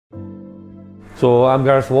So I'm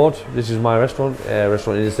Gareth Ward. This is my restaurant,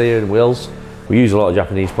 restaurant Ynyshir in Wales. We use a lot of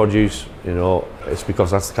Japanese produce, you know, it's because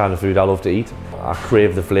that's the kind of food I love to eat. I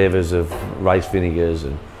crave the flavours of rice vinegars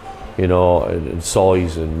and, you know, and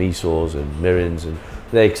soys and misos and mirins, and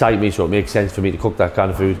they excite me, so it makes sense for me to cook that kind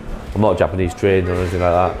of food. I'm not Japanese trained or anything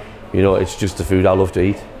like that. You know, it's just the food I love to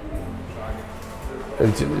eat.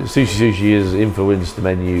 And SushiSushi has influenced the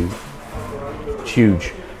menu.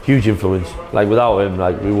 Huge influence. Like without him,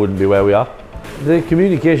 like we wouldn't be where we are. The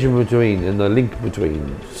communication between and the link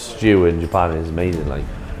between Stu and Japan is amazing. Like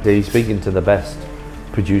he's speaking to the best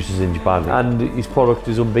producers in Japan, and his product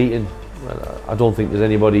is unbeaten. I don't think there's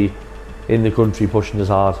anybody in the country pushing as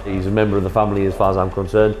hard. He's a member of the family as far as I'm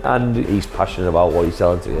concerned, and he's passionate about what he's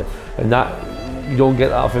selling to you. And that, you don't get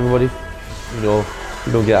that off everybody. You know,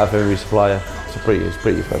 you don't get that off every supplier. It's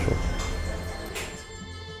pretty special.